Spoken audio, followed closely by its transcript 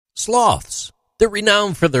Sloths. They're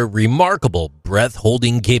renowned for their remarkable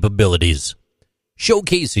breath-holding capabilities,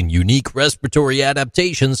 showcasing unique respiratory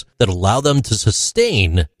adaptations that allow them to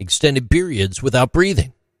sustain extended periods without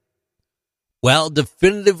breathing. While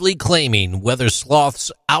definitively claiming whether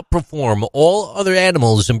sloths outperform all other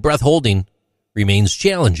animals in breath-holding remains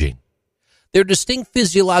challenging, their distinct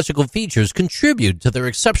physiological features contribute to their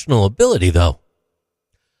exceptional ability, though.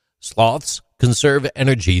 Sloths conserve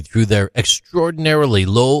energy through their extraordinarily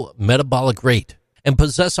low metabolic rate and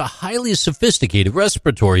possess a highly sophisticated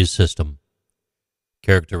respiratory system.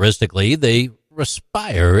 Characteristically, they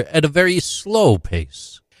respire at a very slow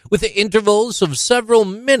pace, with intervals of several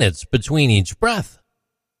minutes between each breath.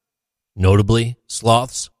 Notably,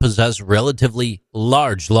 sloths possess relatively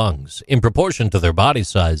large lungs in proportion to their body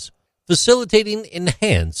size, facilitating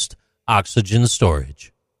enhanced oxygen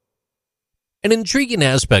storage. An intriguing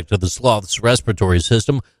aspect of the sloth's respiratory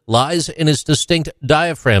system lies in its distinct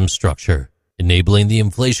diaphragm structure, enabling the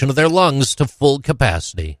inflation of their lungs to full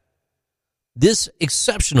capacity. This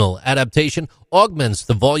exceptional adaptation augments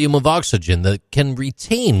the volume of oxygen that can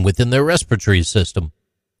retain within their respiratory system.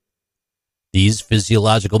 These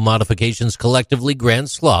physiological modifications collectively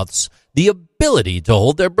grant sloths the ability to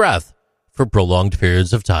hold their breath for prolonged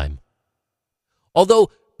periods of time.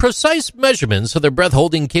 Although precise measurements of their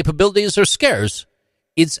breath-holding capabilities are scarce,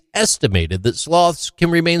 it's estimated that sloths can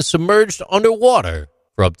remain submerged underwater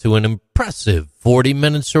for up to an impressive 40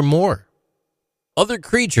 minutes or more. Other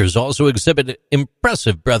creatures also exhibit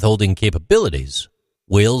impressive breath-holding capabilities.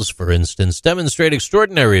 Whales, for instance, demonstrate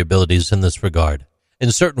extraordinary abilities in this regard,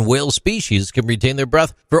 and certain whale species can retain their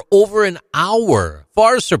breath for over an hour,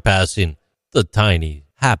 far surpassing the tiny,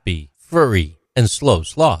 happy, furry, and slow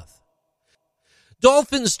sloth.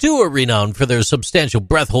 Dolphins, too, are renowned for their substantial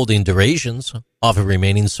breath-holding durations, often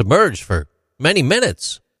remaining submerged for many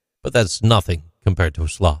minutes, but that's nothing compared to a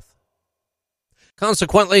sloth.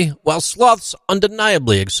 Consequently, while sloths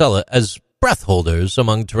undeniably excel as breath holders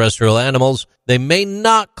among terrestrial animals, they may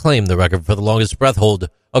not claim the record for the longest breath hold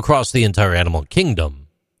across the entire animal kingdom.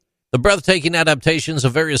 The breathtaking adaptations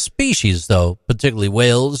of various species, though, particularly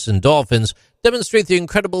whales and dolphins, demonstrate the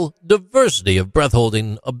incredible diversity of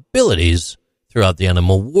breath-holding abilities throughout the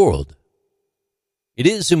animal world. It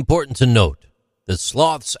is important to note that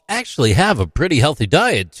sloths actually have a pretty healthy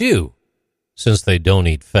diet, too, since they don't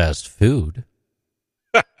eat fast food.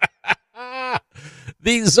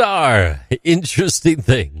 These are interesting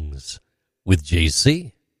things with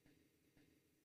JC.